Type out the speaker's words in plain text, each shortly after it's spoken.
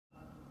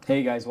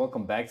Hey guys,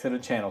 welcome back to the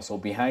channel. So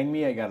behind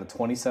me I got a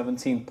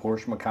 2017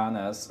 Porsche Macan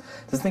S.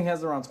 This thing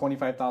has around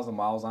 25,000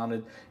 miles on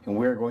it, and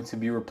we're going to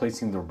be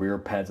replacing the rear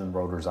pads and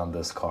rotors on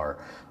this car.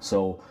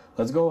 So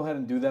let's go ahead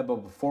and do that. But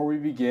before we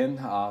begin,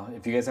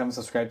 if you guys haven't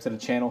subscribed to the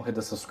channel, hit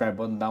the subscribe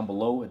button down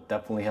below. It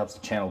definitely helps the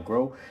channel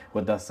grow.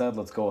 With that said,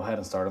 let's go ahead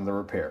and start on the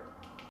repair.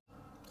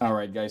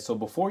 Alright guys, so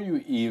before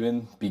you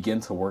even begin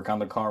to work on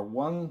the car,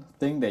 one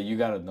thing that you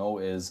got to know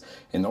is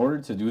in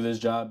order to do this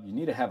job, you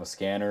need to have a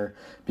scanner,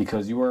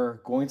 because you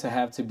are going to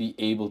have to be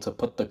able to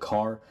put the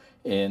car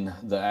in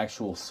the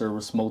actual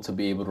service mode to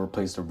be able to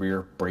replace the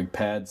rear brake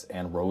pads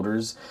and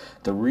rotors.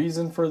 The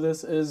reason for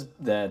this is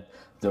that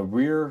the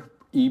rear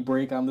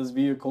e-brake on this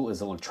vehicle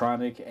is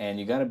electronic, and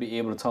you got to be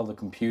able to tell the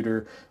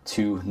computer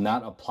to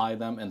not apply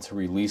them and to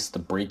release the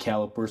brake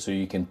caliper so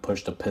you can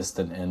push the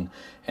piston in,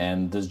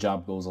 and this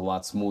job goes a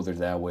lot smoother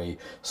that way.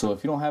 So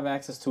if you don't have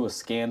access to a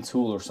scan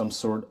tool or some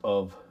sort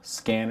of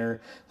scanner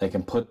that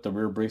can put the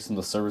rear brakes in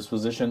the service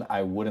position,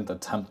 I wouldn't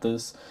attempt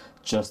this,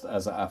 just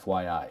as a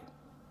FYI.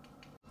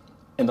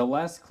 In the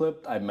last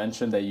clip, I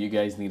mentioned that you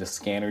guys need a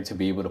scanner to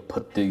be able to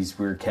put these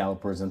rear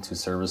calipers into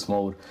service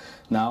mode.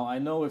 Now, I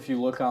know if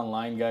you look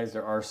online, guys,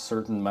 there are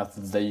certain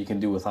methods that you can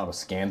do without a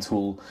scan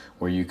tool,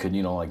 where you could,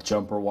 like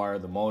jumper wire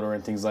the motor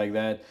and things like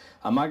that.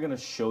 I'm not going to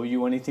show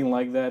you anything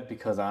like that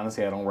because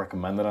honestly, I don't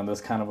recommend it on this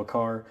kind of a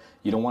car.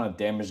 You don't want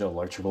to damage the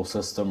electrical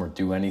system or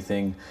do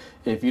anything.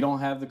 If you don't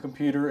have the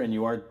computer and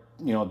you are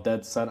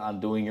dead set on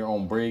doing your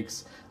own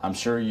brakes, I'm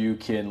sure you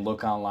can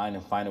look online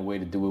and find a way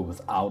to do it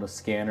without a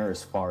scanner,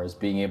 as far as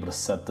being able to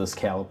set this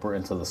caliper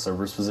into the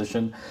service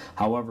position.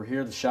 However,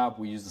 here at the shop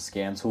we use the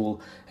scan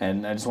tool,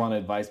 and I just want to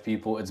advise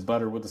people it's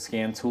better with the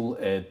scan tool.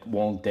 It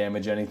won't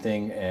damage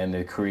anything and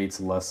it creates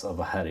less of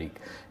a headache,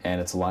 and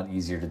it's a lot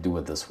easier to do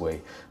it this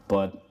way.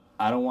 But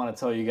I don't want to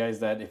tell you guys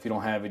that if you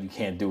don't have it you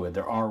can't do it.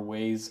 There are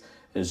ways.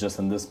 It's just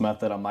in this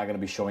method I'm not going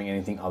to be showing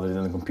anything other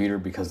than the computer,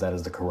 because that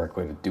is the correct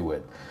way to do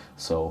it.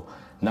 So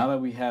now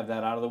that we have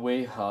that out of the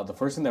way, the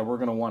first thing that we're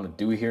going to want to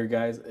do here,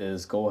 guys,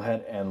 is go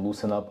ahead and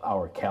loosen up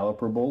our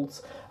caliper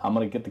bolts. I'm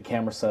going to get the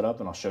camera set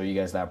up and I'll show you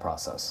guys that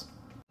process.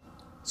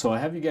 So I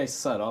have you guys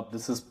set up.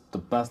 This is the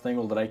best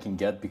angle that I can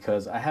get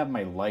because I have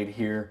my light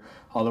here.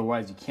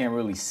 Otherwise you can't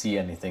really see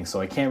anything,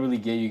 so I can't really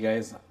get you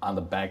guys on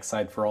the back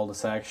side for all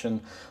this action.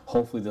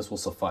 Hopefully this will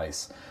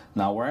suffice.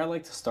 Now, where I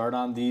like to start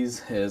on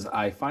these is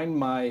I find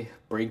my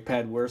brake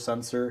pad wear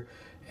sensor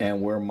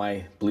and where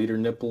my bleeder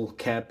nipple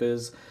cap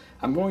is.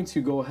 I'm going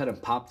to go ahead and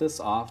pop this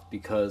off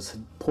because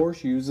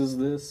Porsche uses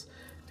this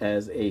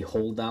as a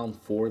hold down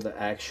for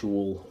the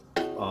actual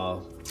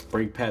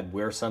brake pad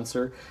wear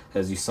sensor.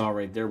 As you saw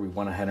right there, we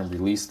went ahead and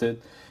released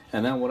it.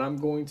 And then what I'm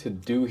going to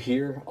do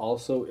here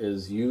also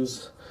is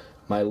use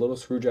my little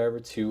screwdriver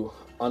to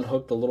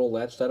unhook the little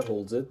latch that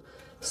holds it,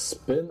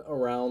 spin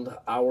around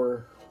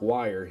our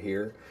wire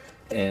here,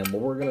 and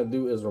what we're going to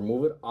do is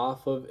remove it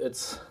off of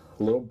its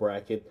little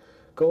bracket.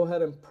 Go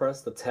ahead and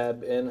press the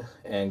tab in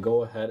and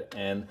go ahead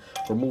and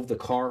remove the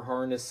car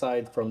harness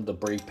side from the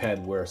brake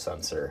pad wear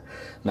sensor.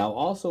 Now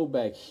also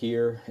back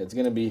here, it's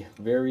going to be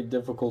very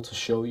difficult to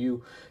show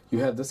you. You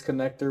have this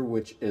connector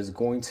which is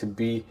going to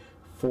be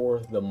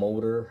for the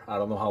motor. I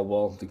don't know how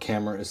well the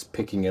camera is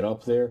picking it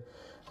up there.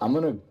 I'm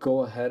going to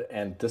go ahead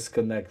and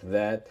disconnect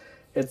that.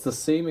 It's the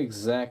same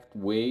exact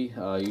way.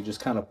 You just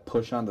kind of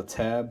push on the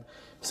tab.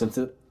 Since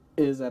it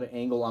is at an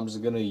angle, I'm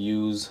just going to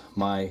use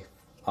my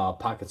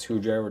pocket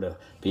screwdriver to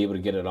be able to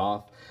get it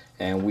off,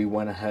 and we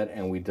went ahead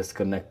and we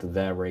disconnected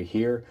that right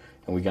here,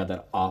 and we got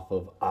that off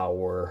of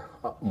our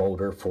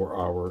motor for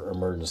our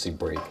emergency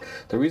brake.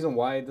 The reason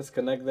why I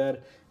disconnect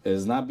that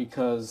is not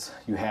because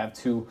you have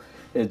to,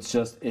 it's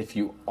just if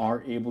you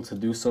are able to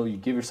do so, you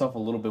give yourself a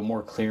little bit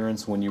more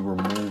clearance when you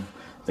remove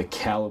the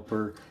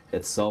caliper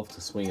itself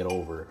to swing it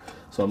over.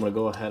 So I'm going to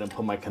go ahead and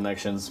put my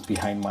connections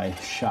behind my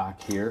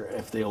shock here,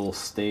 if they will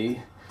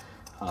stay.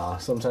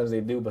 Sometimes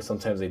they do, but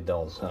sometimes they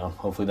don't.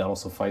 Hopefully that'll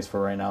suffice for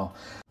right now.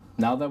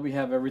 Now that we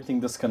have everything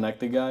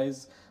disconnected,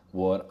 guys,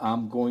 what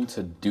I'm going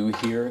to do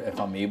here, if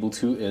I'm able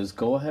to, is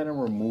go ahead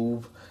and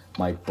remove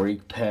my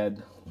brake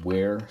pad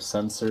wear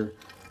sensor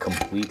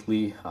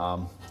completely.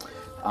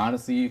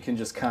 Honestly, you can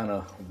just kind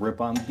of rip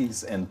on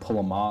these and pull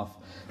them off.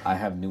 I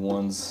have new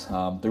ones.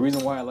 The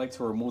reason why I like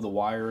to remove the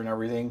wire and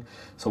everything,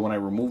 so when I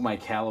remove my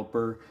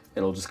caliper,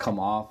 it'll just come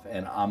off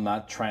and I'm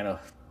not trying to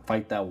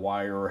fight that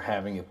wire or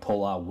having it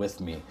pull out with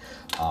me.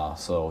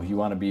 So you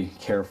want to be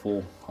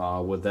careful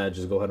with that.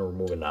 Just go ahead and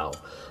remove it now.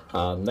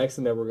 Next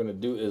thing that we're going to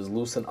do is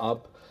loosen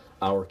up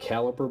our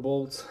caliper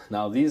bolts.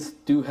 Now these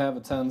do have a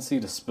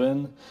tendency to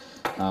spin.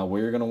 What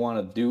you're going to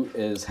want to do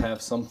is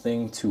have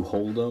something to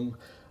hold them.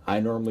 I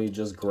normally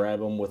just grab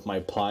them with my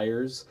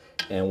pliers,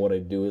 and what I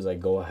do is I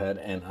go ahead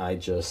and I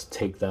just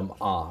take them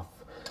off.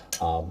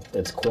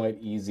 It's quite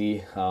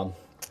easy.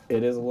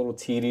 It is a little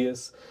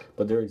tedious,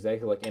 but they're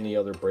exactly like any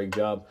other brake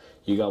job.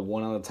 You got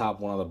one on the top,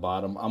 one on the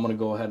bottom. I'm going to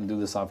go ahead and do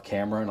this off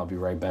camera, and I'll be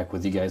right back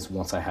with you guys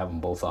once I have them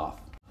both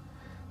off.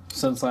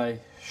 Since I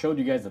showed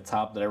you guys the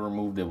top that I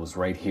removed, it was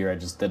right here. I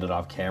just did it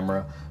off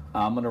camera.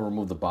 I'm going to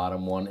remove the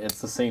bottom one.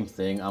 It's the same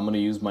thing. I'm going to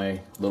use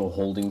my little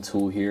holding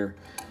tool here.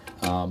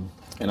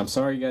 And I'm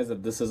sorry guys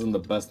that this isn't the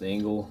best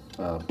angle.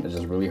 It's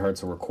just really hard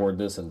to record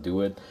this and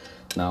do it.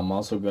 Now I'm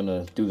also going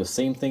to do the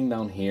same thing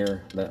down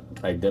here that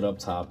I did up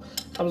top.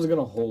 I'm just going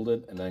to hold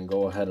it and then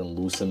go ahead and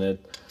loosen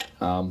it.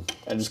 I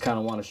just kind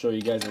of want to show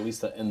you guys at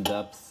least the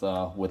in-depth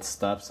with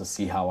steps to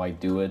see how I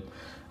do it.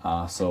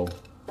 So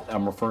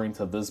I'm referring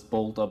to this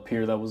bolt up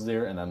here that was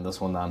there and then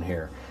this one down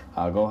here.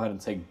 Go ahead and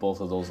take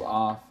both of those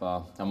off.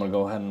 I'm going to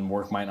go ahead and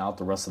work mine out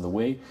the rest of the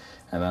way,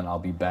 and then I'll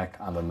be back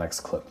on the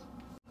next clip.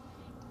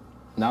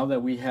 Now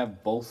that we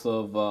have both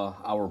of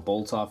our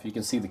bolts off, you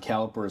can see the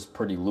caliper is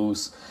pretty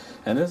loose.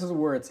 And this is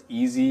where it's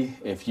easy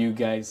if you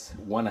guys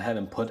went ahead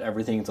and put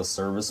everything into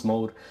service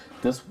mode.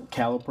 This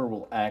caliper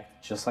will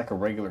act just like a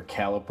regular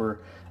caliper.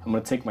 I'm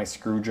going to take my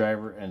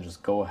screwdriver and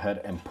just go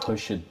ahead and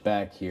push it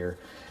back here.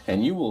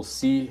 And you will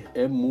see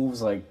it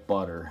moves like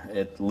butter.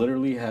 It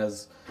literally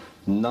has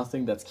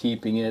nothing that's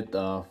keeping it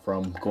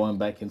from going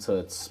back into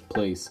its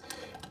place.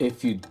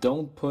 If you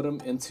don't put them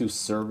into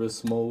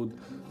service mode,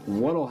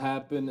 what'll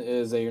happen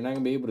is that you're not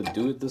gonna be able to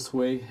do it this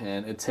way,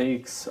 and it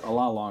takes a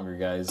lot longer,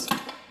 guys.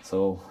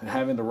 So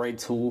having the right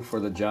tool for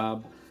the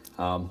job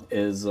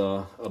is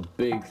a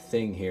big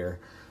thing here.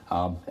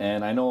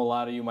 And I know a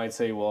lot of you might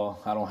say, well,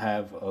 I don't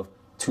have a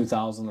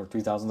 $2,000 or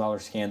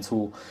 $3,000 scan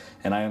tool,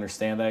 and I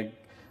understand that.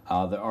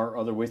 There are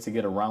other ways to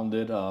get around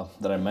it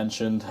that I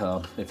mentioned.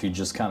 If you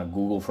just kind of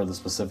Google for the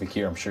specific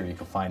here, I'm sure you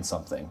can find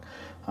something.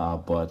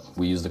 But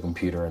we used the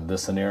computer in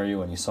this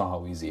scenario, and you saw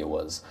how easy it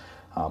was.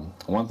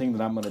 One thing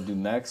that I'm going to do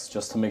next,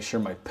 just to make sure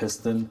my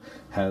piston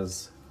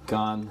has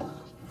gone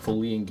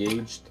fully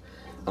engaged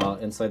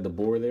inside the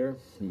bore there,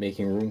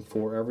 making room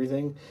for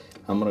everything,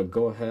 I'm going to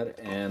go ahead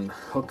and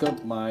hook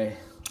up my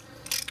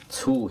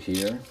tool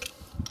here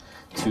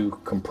to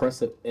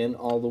compress it in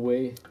all the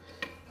way.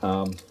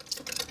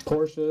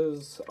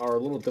 Porsches are a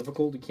little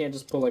difficult. You can't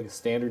just put like a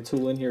standard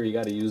tool in here. You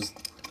got to use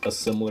a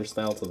similar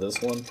style to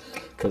this one,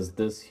 because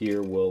this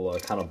here will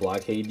kind of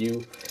blockade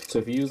you. So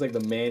if you use like the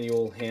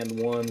manual hand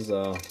ones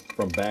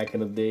from back in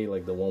the day,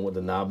 like the one with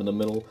the knob in the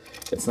middle,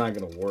 it's not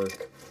going to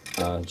work.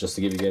 Just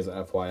to give you guys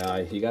an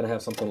FYI, you got to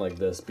have something like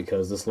this,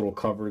 because this little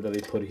cover that they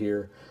put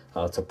here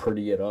to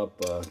pretty it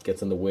up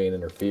gets in the way and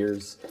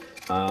interferes.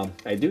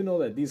 I do know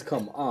that these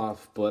come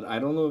off, but I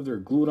don't know if they're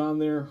glued on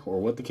there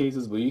or what the case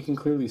is, but you can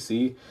clearly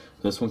see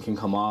this one can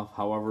come off.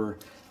 However,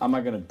 I'm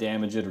not going to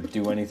damage it or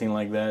do anything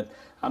like that.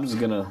 I'm just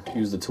going to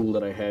use the tool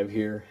that I have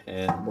here,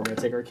 and we're going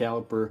to take our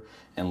caliper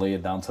and lay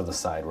it down to the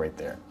side right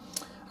there.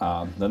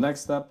 The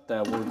next step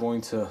that we're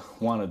going to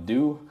want to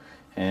do,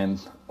 and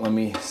let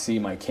me see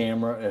my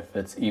camera if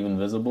it's even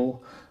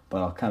visible,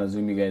 but I'll kind of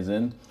zoom you guys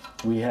in.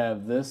 We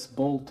have this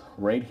bolt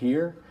right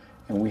here,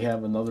 and we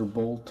have another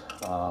bolt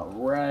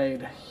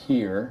right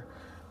here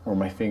where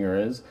my finger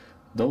is.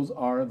 Those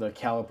are the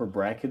caliper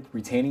bracket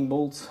retaining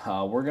bolts.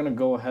 We're gonna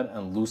go ahead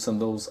and loosen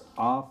those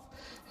off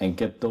and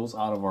get those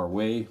out of our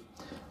way.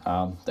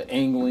 The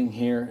angling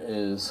here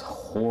is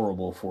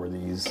horrible for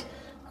these.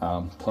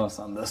 Plus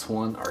on this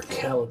one, our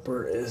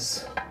caliper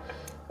is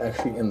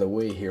actually in the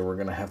way here. We're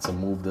gonna have to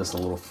move this a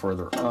little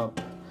further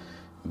up,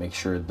 make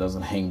sure it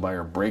doesn't hang by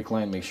our brake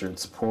line, make sure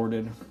it's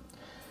supported.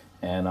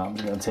 And I'm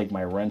gonna take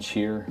my wrench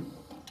here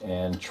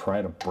and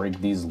try to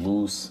break these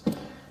loose.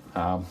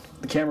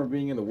 The camera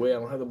being in the way, I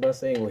don't have the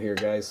best angle here,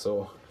 guys,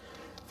 so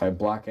if I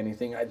block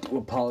anything, I do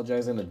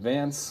apologize in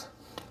advance.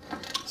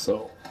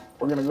 So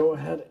we're gonna go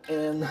ahead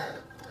and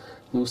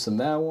loosen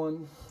that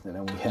one, and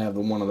then we have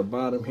the one on the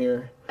bottom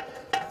here.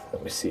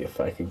 Let me see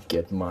if I could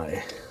get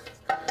my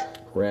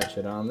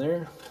ratchet on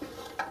there.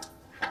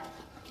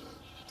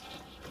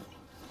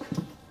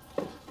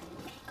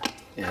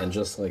 And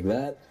just like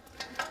that,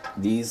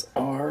 these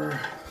are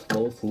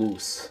both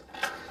loose.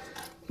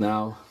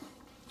 Now,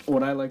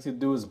 what I like to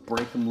do is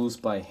break them loose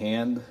by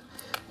hand,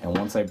 and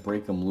once I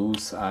break them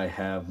loose, I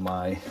have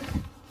my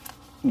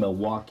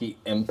Milwaukee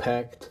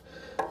Impact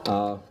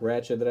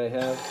ratchet that I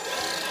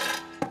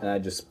have, and I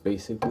just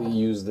basically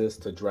use this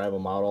to drive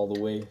them out all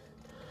the way.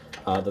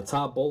 The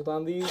top bolt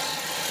on these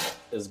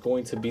is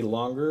going to be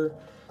longer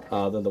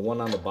than the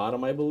one on the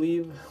bottom, I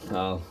believe.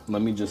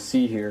 Let me just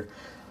see here,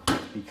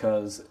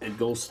 because it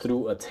goes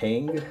through a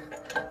tang.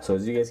 So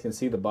as you guys can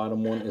see, the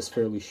bottom one is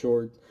fairly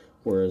short,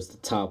 whereas the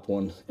top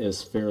one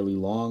is fairly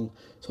long.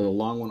 So the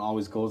long one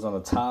always goes on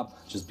the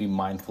top. Just be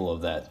mindful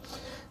of that.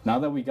 Now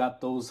that we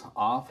got those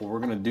off, what we're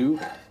gonna do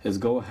is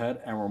go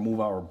ahead and remove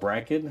our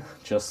bracket,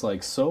 just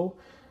like so.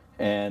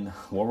 And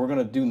what we're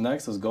gonna do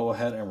next is go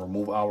ahead and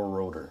remove our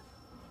rotor.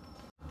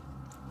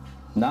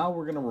 Now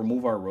we're gonna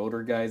remove our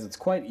rotor, guys. It's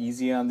quite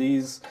easy on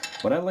these.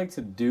 What I like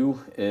to do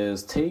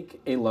is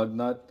take a lug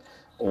nut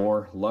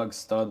or lug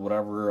stud,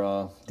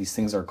 whatever these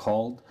things are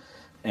called,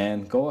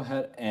 and go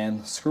ahead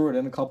and screw it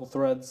in a couple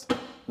threads.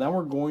 Now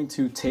we're going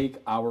to take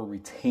our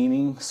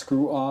retaining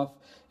screw off.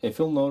 If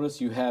you'll notice,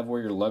 you have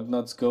where your lug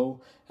nuts go,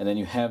 and then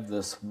you have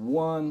this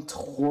one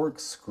torque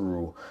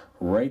screw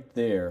right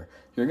there.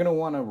 You're gonna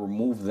wanna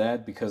remove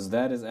that, because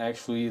that is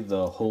actually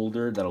the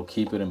holder that'll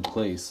keep it in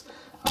place.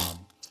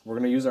 we're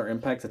gonna use our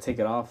impact to take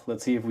it off.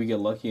 Let's see if we get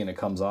lucky and it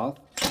comes off.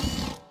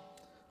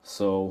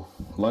 So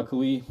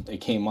luckily it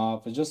came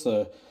off. It's just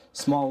a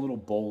small little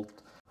bolt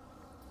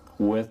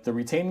with the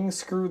retaining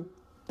screw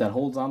that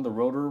holds on the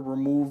rotor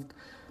removed.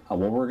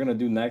 What we're gonna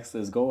do next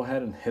is go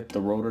ahead and hit the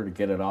rotor to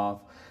get it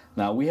off.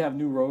 Now we have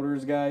new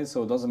rotors, guys,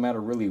 so it doesn't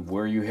matter really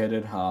where you hit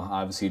it.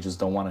 Obviously you just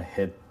don't want to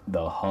hit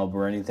the hub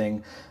or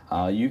anything.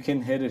 You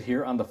can hit it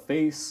here on the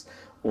face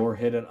or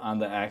hit it on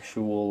the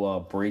actual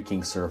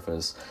braking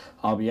surface.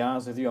 I'll be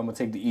honest with you, I'm gonna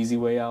take the easy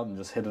way out and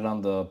just hit it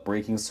on the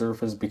braking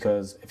surface,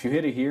 because if you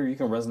hit it here, you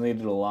can resonate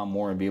it a lot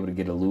more and be able to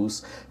get it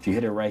loose. If you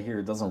hit it right here,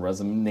 it doesn't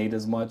resonate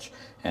as much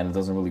and it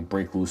doesn't really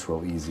break loose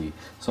real easy.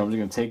 So I'm just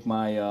gonna take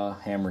my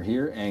hammer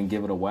here and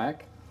give it a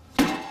whack.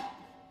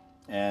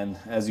 And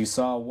as you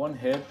saw, one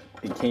hit,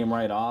 it came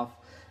right off.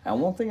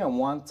 And one thing I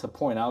want to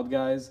point out,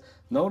 guys,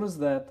 notice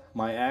that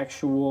my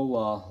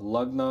actual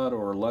lug nut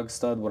or lug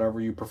stud,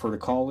 whatever you prefer to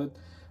call it,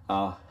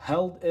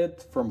 held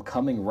it from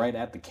coming right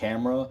at the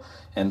camera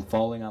and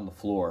falling on the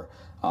floor.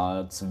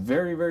 It's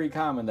very, very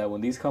common that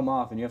when these come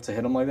off and you have to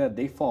hit them like that,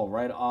 they fall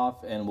right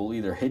off and will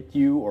either hit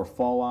you or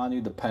fall on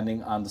you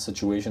depending on the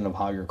situation of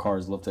how your car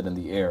is lifted in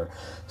the air.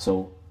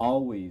 So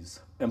always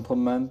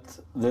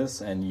implement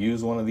this and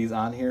use one of these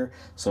on here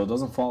so it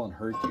doesn't fall and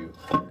hurt you.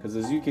 Because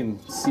as you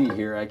can see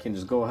here, I can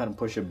just go ahead and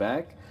push it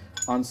back,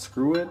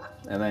 unscrew it,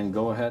 and then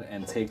go ahead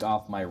and take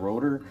off my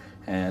rotor,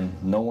 and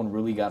no one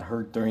really got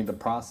hurt during the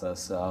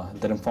process.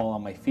 It didn't fall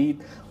on my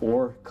feet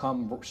or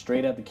come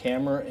straight at the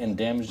camera and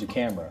damage the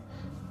camera.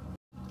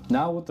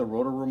 Now with the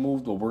rotor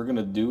removed, what we're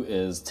gonna do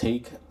is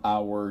take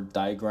our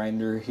die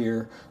grinder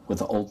here with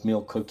the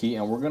oatmeal cookie,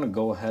 and we're gonna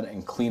go ahead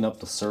and clean up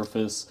the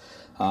surface.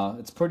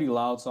 It's pretty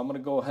loud, so I'm gonna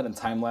go ahead and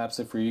time lapse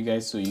it for you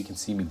guys so you can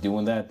see me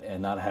doing that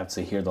and not have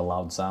to hear the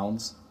loud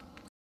sounds.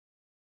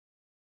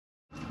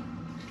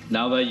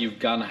 Now that you've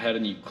gone ahead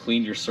and you've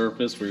cleaned your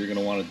surface, what you're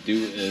gonna wanna do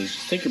is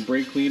just take a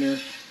brake cleaner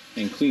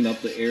and clean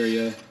up the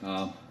area.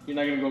 You're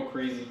not gonna go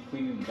crazy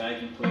cleaning the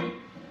vacuum plate.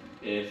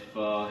 If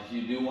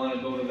you do want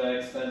to go to that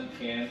extent, you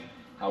can.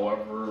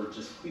 However,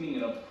 just cleaning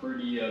it up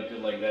pretty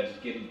good like that,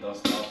 just getting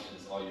dust out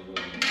is all you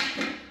really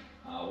need.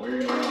 What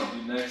you're going to want to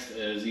do next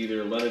is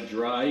either let it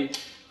dry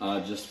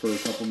just for a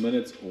couple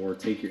minutes, or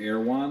take your air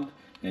wand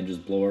and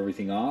just blow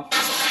everything off.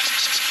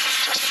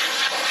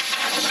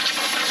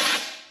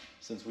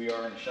 Since we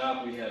are in a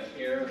shop, we have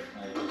air.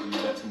 I will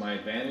use that to my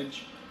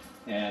advantage.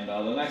 And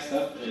the next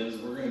step is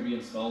we're going to be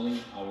installing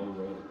our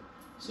rotor.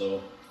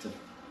 So to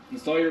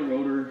install your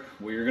rotor,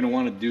 what you're going to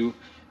want to do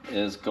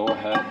is go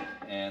ahead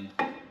and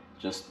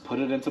just put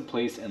it into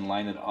place and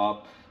line it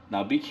up.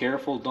 Now be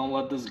careful, don't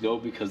let this go,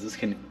 because this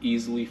can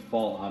easily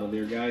fall out of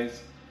there,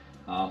 guys.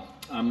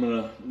 I'm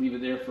going to leave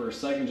it there for a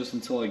second just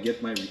until I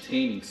get my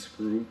retaining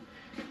screw,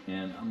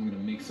 and I'm going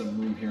to make some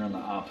room here on the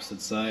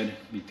opposite side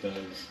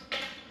because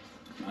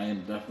I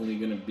am definitely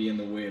going to be in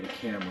the way of the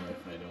camera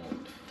if I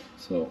don't.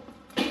 So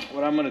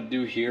what I'm going to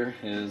do here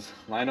is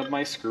line up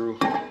my screw,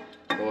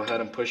 go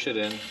ahead and push it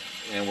in,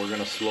 and we're going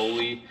to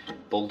slowly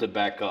bolt it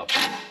back up.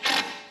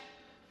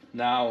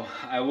 Now,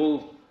 I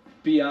will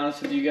be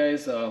honest with you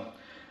guys,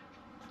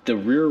 the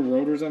rear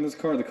rotors on this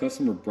car, the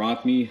customer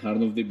brought me, I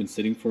don't know if they've been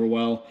sitting for a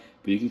while,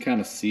 but you can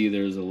kind of see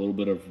there's a little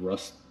bit of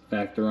rust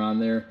factor on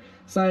there.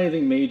 It's not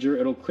anything major,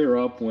 it'll clear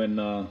up when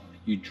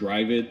you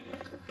drive it,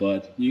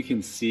 but you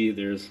can see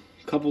there's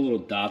a couple little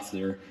dots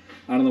there.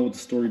 I don't know what the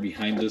story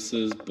behind this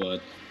is,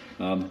 but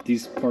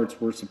these parts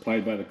were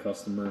supplied by the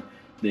customer.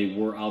 They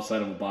were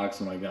outside of a box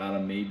when I got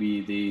them.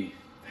 Maybe they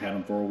had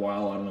them for a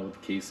while. I don't know what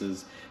the case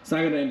is. It's not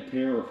going to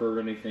impair or hurt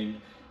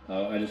anything.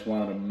 I just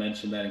wanted to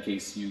mention that in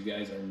case you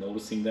guys are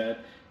noticing that.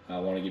 I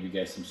want to give you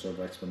guys some sort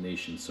of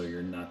explanation so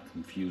you're not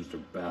confused or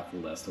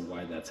baffled as to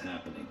why that's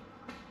happening.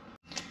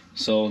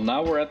 So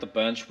now we're at the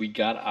bench. We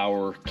got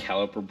our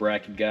caliper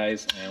bracket,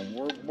 guys, and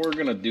what we're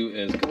going to do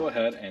is go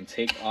ahead and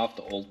take off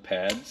the old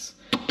pads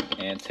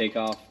and take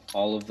off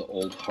all of the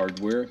old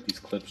hardware. These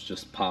clips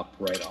just pop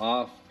right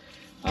off.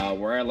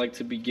 Where I like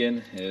to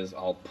begin is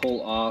I'll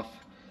pull off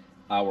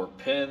our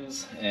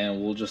pins and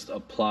we'll just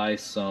apply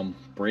some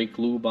brake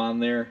lube on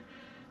there.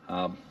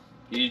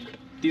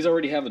 These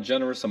already have a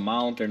generous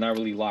amount. They're not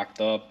really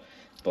locked up,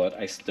 but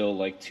I still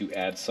like to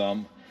add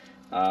some.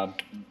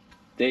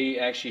 They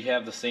actually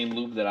have the same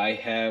lube that I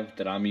have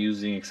that I'm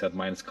using, except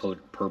mine is colored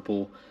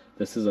purple.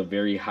 This is a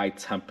very high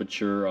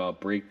temperature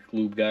brake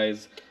lube,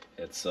 guys.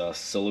 It's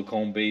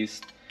silicone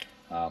based.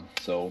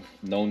 So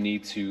no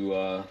need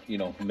to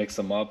mix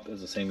them up.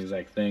 It's the same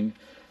exact thing.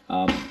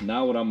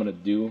 Now what I'm gonna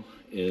do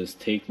is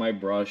take my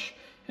brush,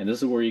 and this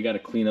is where you got to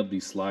clean up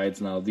these slides.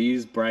 Now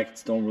these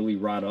brackets don't really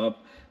rot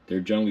up,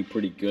 they're generally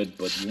pretty good,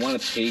 but you want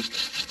to take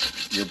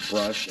your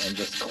brush and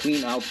just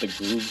clean out the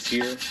grooves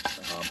here,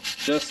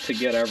 just to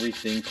get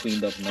everything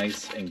cleaned up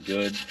nice and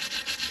good.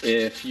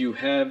 If you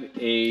have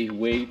a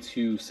way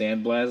to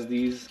sandblast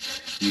these,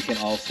 you can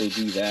also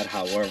do that.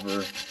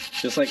 However,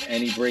 just like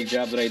any brake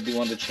job that I do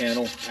on the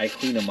channel, I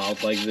clean them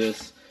out like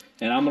this.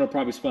 And I'm going to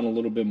probably spend a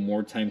little bit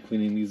more time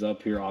cleaning these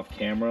up here off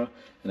camera.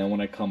 And then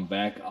when I come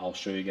back, I'll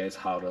show you guys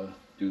how to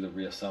do the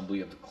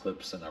reassembly of the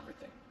clips and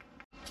everything.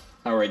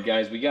 All right,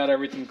 guys, we got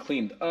everything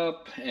cleaned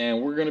up,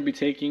 and we're going to be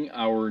taking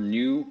our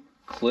new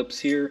clips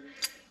here,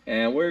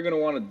 and what you're going to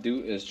want to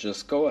do is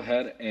just go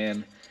ahead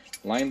and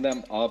line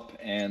them up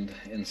and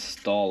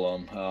install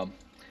them.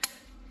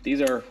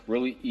 These are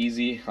really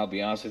easy. I'll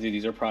be honest with you,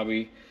 these are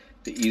probably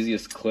the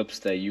easiest clips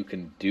that you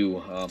can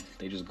do.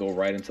 They just go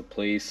right into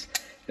place.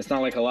 It's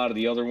not like a lot of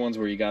the other ones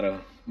where you gotta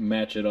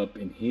match it up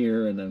in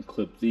here and then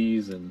clip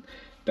these and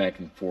back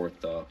and forth.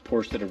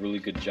 Porsche did a really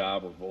good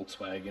job, or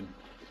Volkswagen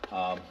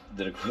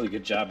did a really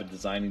good job at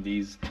designing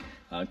these.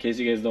 In case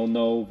you guys don't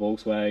know,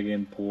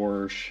 Volkswagen,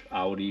 Porsche,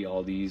 Audi,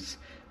 all these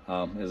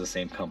is the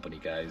same company,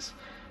 guys.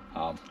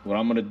 What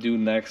I'm gonna do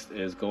next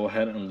is go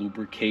ahead and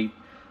lubricate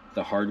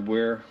the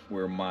hardware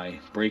where my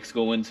brakes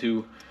go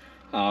into.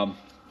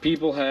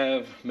 People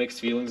have mixed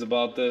feelings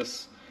about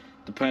this,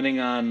 depending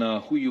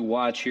on who you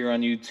watch here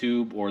on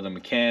YouTube or the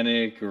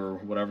mechanic or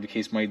whatever the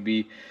case might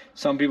be.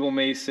 Some people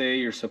may say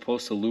you're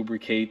supposed to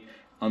lubricate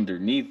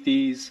underneath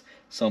these.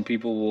 Some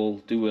people will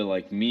do it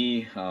like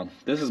me.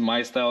 This is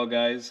my style,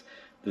 guys.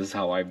 This is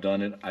how I've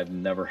done it. I've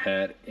never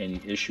had any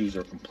issues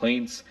or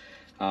complaints.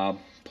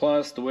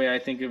 Plus, the way I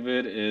think of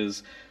it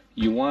is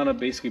you want to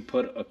basically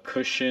put a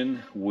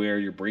cushion where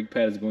your brake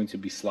pad is going to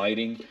be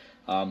sliding.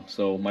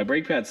 So my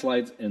brake pad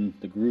slides in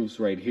the grooves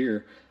right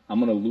here. I'm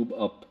going to lube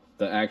up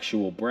the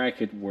actual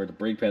bracket where the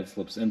brake pad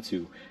slips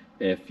into.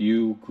 If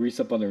you grease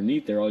up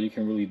underneath there, all you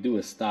can really do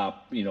is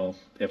stop, you know,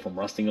 if I'm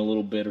rusting a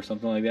little bit or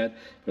something like that.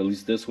 But at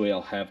least this way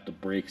I'll have the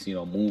brakes, you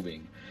know,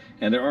 moving.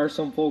 And there are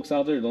some folks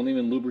out there that don't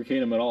even lubricate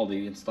them at all.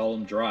 They install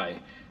them dry.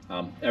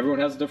 Everyone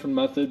has a different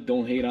method.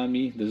 Don't hate on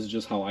me. This is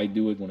just how I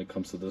do it when it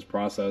comes to this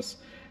process.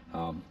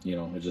 You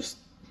know, it's just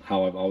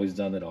how I've always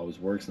done it. Always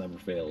works, never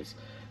fails.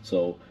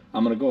 So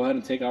I'm going to go ahead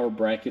and take our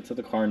bracket to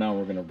the car now.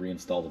 We're going to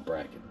reinstall the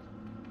bracket.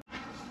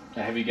 I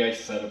have you guys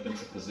set up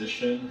into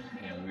position,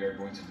 and we are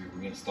going to be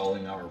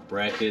reinstalling our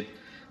bracket.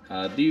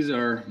 These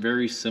are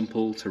very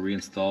simple to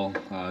reinstall,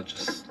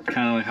 just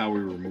kind of like how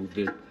we removed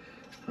it.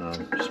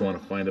 Just want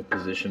to find a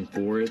position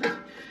for it,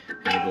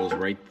 and it goes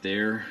right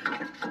there.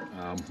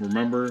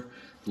 Remember,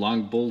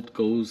 long bolt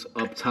goes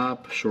up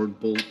top, short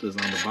bolt is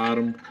on the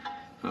bottom.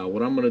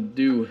 What I'm going to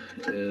do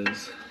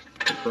is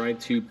try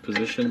to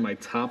position my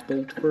top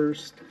bolt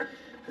first.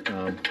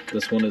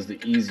 This one is the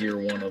easier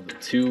one of the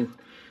two.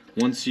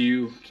 Once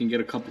you can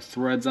get a couple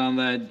threads on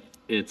that,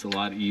 it's a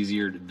lot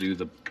easier to do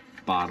the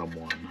bottom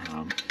one.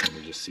 Let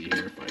me just see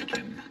here if I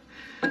can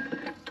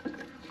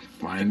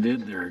find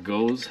it. There it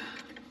goes.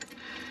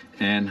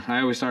 And I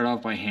always start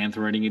off by hand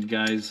threading it,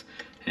 guys.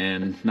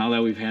 And now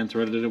that we've hand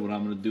threaded it, what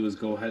I'm going to do is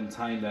go ahead and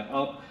tighten that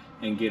up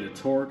and get it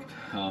torqued.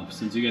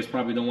 Since you guys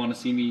probably don't want to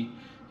see me,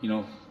 you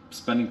know,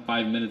 spending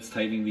 5 minutes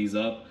tightening these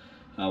up,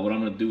 what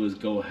I'm going to do is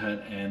go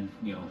ahead and,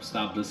 you know,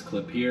 stop this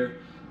clip here.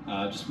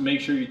 Just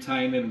make sure you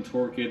tighten it and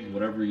torque it,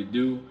 whatever you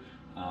do.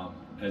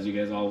 As you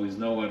guys always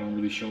know, I don't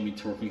really show me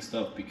torquing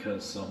stuff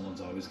because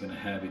someone's always going to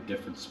have a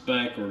different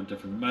spec or a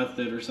different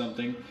method or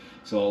something.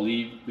 So I'll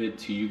leave it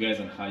to you guys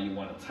on how you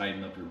want to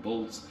tighten up your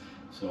bolts.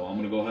 So I'm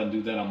going to go ahead and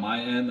do that on my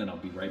end, and I'll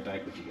be right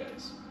back with you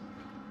guys.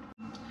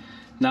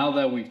 Now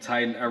that we've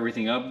tightened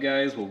everything up,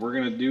 guys, what we're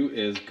going to do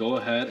is go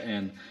ahead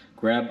and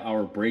grab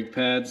our brake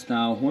pads.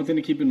 Now, one thing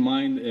to keep in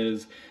mind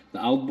is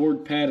the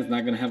outboard pad is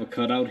not going to have a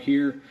cutout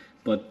here,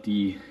 but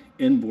the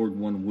inboard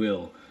one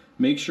will.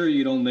 Make sure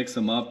you don't mix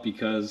them up,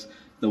 because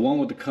the one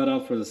with the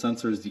cutout for the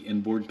sensor is the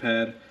inboard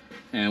pad.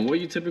 And what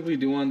you typically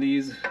do on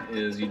these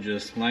is you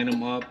just line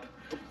them up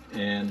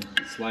and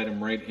slide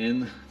them right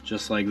in,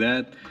 just like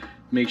that.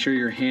 Make sure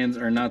your hands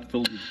are not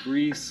filled with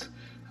grease.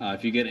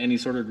 If you get any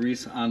sort of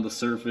grease on the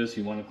surface,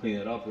 you want to clean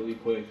it up really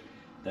quick.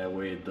 That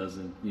way it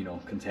doesn't, you know,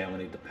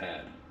 contaminate the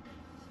pad.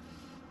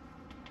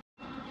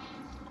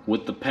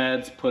 With the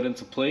pads put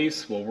into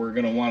place, what we're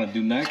going to want to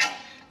do next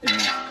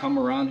is come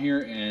around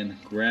here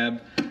and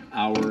grab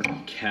our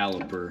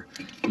caliper.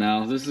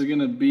 Now, this is going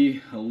to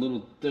be a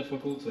little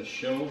difficult to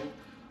show,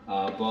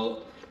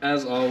 but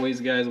as always,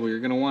 guys, what you're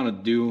going to want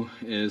to do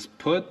is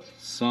put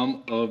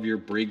some of your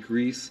brake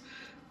grease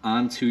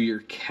onto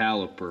your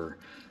caliper.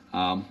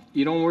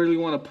 You don't really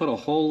want to put a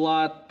whole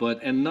lot,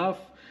 but enough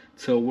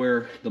to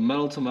where the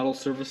metal-to-metal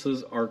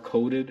surfaces are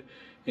coated.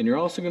 And you're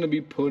also going to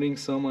be putting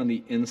some on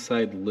the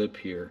inside lip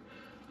here.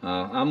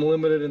 I'm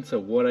limited into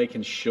what I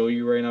can show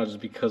you right now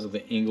just because of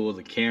the angle of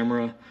the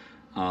camera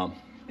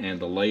and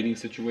the lighting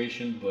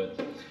situation, but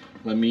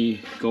let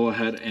me go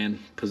ahead and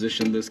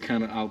position this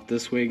kind of out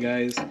this way,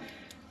 guys.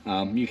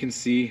 You can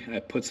see I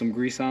put some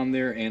grease on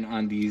there and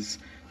on these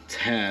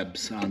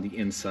tabs on the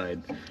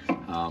inside.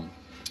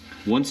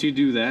 Once you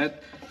do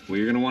that, what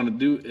you're going to want to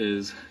do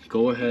is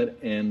go ahead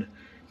and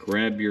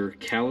grab your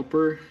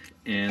caliper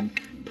and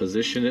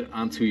position it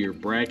onto your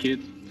bracket.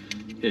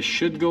 It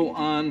should go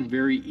on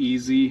very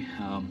easy.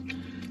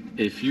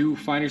 If you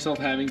find yourself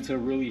having to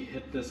really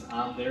hit this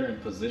on there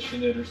and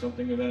position it or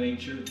something of that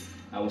nature,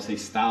 I would say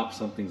stop,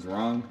 something's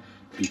wrong,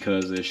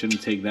 because it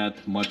shouldn't take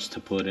that much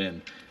to put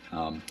in.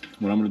 What I'm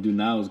going to do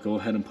now is go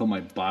ahead and put my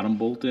bottom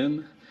bolt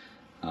in.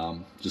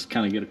 Just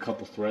kind of get a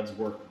couple threads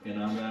worked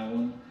in on that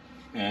one.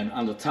 And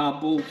on the top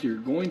bolt, you're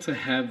going to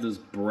have this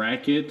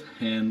bracket,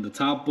 and the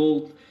top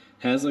bolt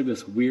has like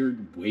this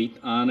weird weight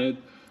on it.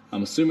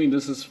 I'm assuming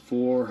this is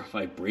for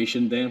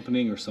vibration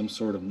dampening or some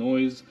sort of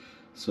noise.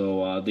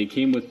 So they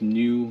came with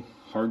new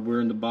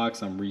hardware in the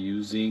box. I'm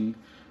reusing,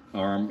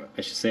 or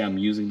I should say I'm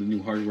using the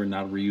new hardware,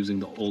 not reusing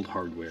the old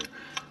hardware.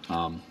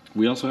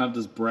 We also have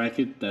this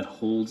bracket that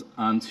holds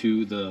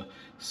onto the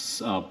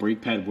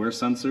brake pad wear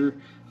sensor.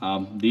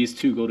 These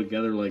two go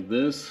together like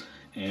this,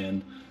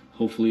 and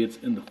hopefully it's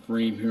in the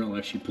frame here. I'll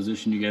actually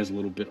position you guys a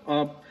little bit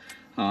up.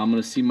 I'm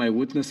going to see my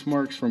witness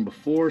marks from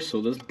before.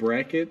 So this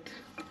bracket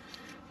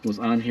was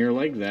on here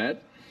like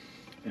that.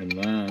 And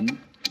then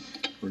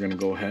we're going to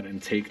go ahead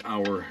and take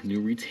our new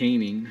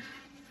retaining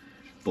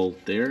bolt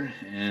there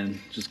and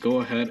just go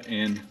ahead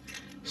and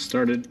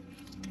start it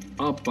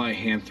up by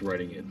hand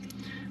threading it.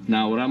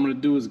 Now what I'm going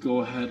to do is go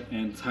ahead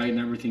and tighten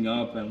everything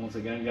up. And once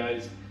again,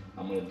 guys,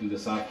 I'm going to do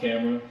this off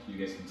camera. You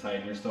guys can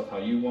tighten your stuff how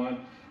you want.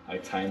 I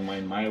tighten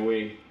mine my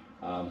way.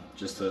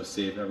 Just to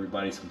save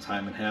everybody some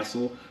time and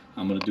hassle.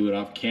 I'm going to do it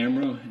off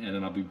camera, and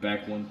then I'll be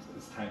back once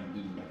it's time to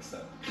do the next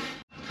step.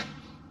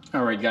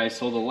 Alright guys,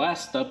 so the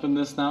last step in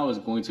this now is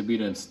going to be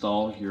to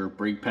install your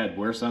brake pad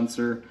wear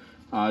sensor.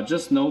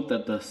 Just note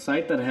that the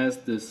side that has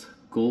this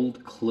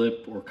gold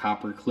clip or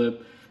copper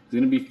clip is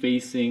going to be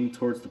facing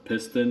towards the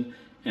piston,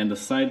 and the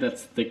side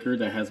that's thicker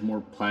that has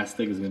more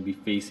plastic is going to be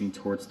facing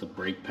towards the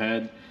brake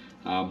pad.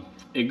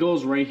 It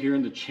goes right here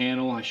in the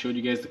channel. I showed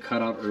you guys the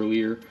cutout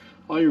earlier.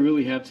 All you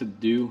really have to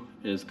do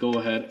is go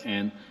ahead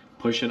and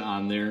push it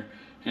on there.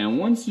 And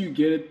once you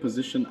get it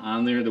positioned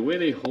on there, the way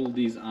they hold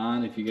these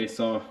on, if you guys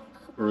saw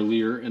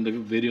earlier in the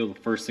video, the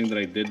first thing that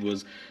I did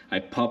was I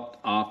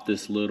popped off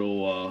this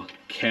little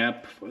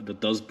cap, the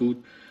dust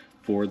boot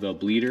for the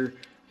bleeder.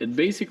 It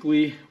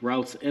basically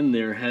routes in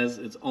there, has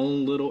its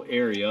own little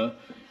area,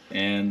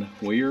 and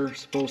what you're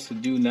supposed to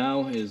do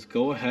now is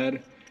go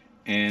ahead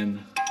and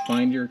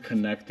find your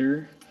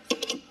connector,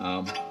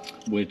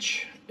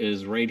 which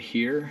is right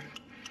here.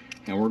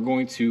 And we're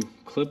going to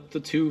clip the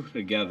two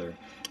together.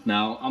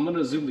 Now I'm going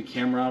to zoom the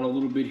camera out a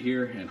little bit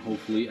here, and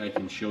hopefully I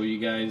can show you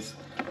guys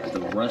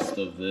the rest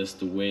of this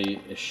the way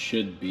it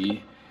should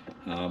be.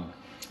 Let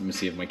me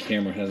see if my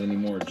camera has any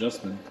more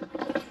adjustment.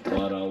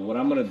 But what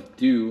I'm going to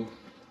do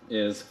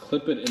is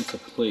clip it into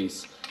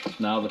place.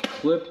 Now the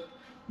clip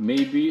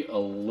may be a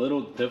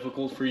little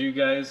difficult for you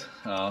guys,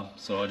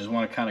 so I just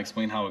want to kind of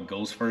explain how it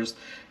goes first.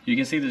 You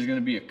can see there's going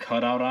to be a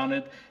cutout on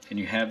it, and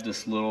you have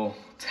this little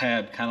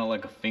tab, kind of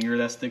like a finger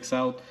that sticks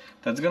out,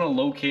 that's going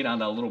to locate on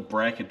that little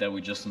bracket that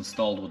we just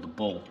installed with the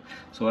bolt.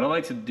 So what I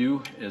like to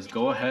do is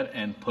go ahead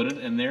and put it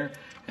in there,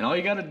 and all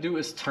you got to do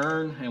is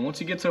turn, and once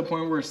you get to a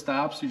point where it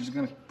stops, you're just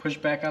going to push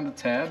back on the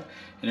tab,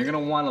 and you're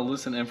going to want to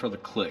listen in for the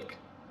click.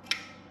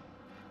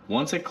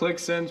 Once it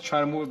clicks in, try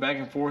to move it back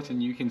and forth,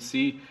 and you can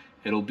see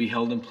it'll be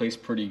held in place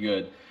pretty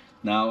good.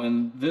 Now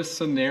in this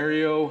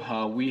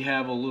scenario, we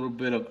have a little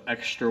bit of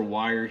extra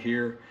wire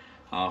here.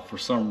 For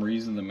some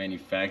reason, the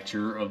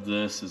manufacturer of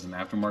this is an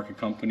aftermarket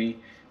company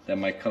that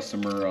my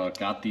customer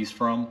got these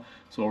from.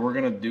 So what we're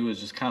gonna do is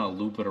just kind of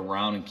loop it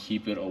around and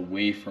keep it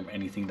away from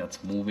anything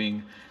that's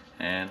moving.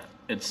 And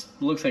it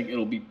looks like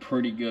it'll be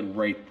pretty good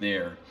right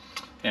there.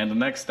 And the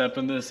next step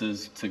in this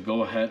is to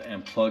go ahead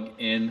and plug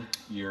in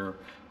your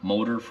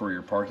motor for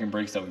your parking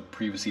brakes that we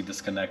previously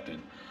disconnected.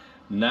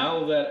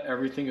 Now that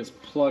everything is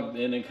plugged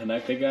in and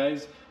connected,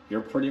 guys,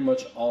 you're pretty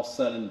much all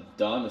set and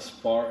done as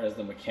far as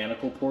the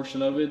mechanical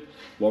portion of it.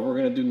 What we're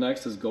going to do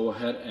next is go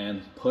ahead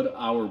and put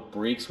our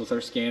brakes with our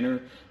scanner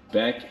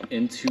back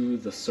into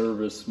the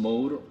service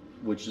mode,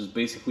 which is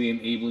basically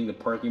enabling the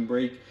parking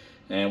brake.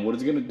 And what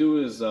it's going to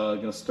do is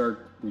going to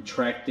start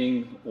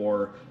retracting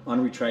or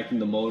unretracting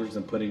the motors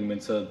and putting them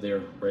into their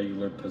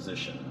regular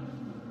position.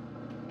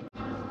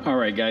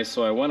 Alright guys,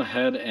 so I went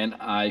ahead and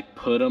I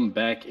put them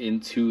back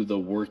into the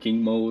working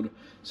mode,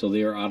 so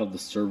they are out of the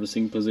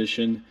servicing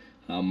position.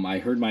 I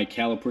heard my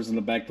calipers in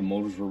the back, the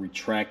motors were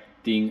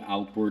retracting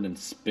outward and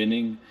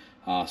spinning,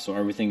 so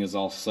everything is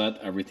all set,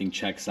 everything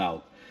checks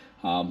out.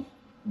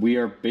 We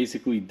are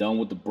basically done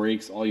with the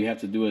brakes. All you have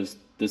to do at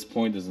this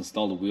point is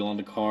install the wheel on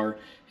the car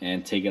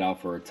and take it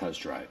out for a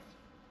test drive.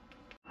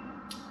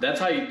 That's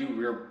how you do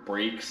rear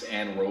brakes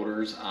and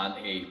rotors on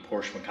a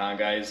Porsche Macan,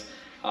 guys.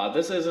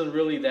 This isn't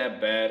really that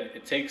bad.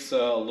 It takes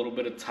a little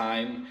bit of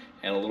time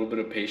and a little bit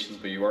of patience,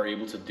 but you are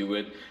able to do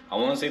it. I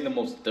want to say the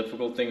most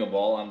difficult thing of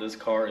all on this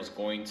car is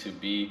going to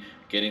be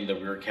getting the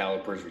rear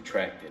calipers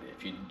retracted.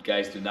 If you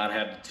guys do not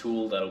have the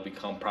tool, that'll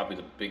become probably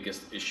the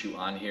biggest issue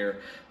on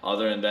here.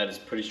 Other than that, it's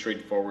pretty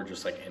straightforward,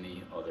 just like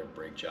any other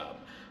brake job.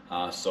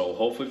 So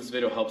hopefully this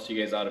video helps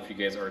you guys out if you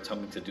guys are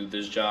attempting to do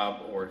this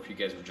job, or if you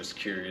guys were just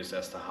curious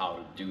as to how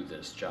to do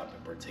this job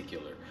in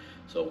particular.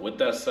 So with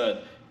that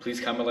said, please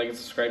comment, like, and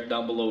subscribe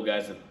down below,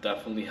 guys. It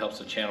definitely helps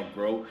the channel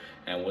grow.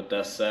 And with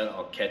that said,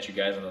 I'll catch you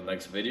guys in the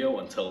next video.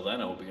 Until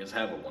then, I hope you guys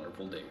have a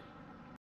wonderful day.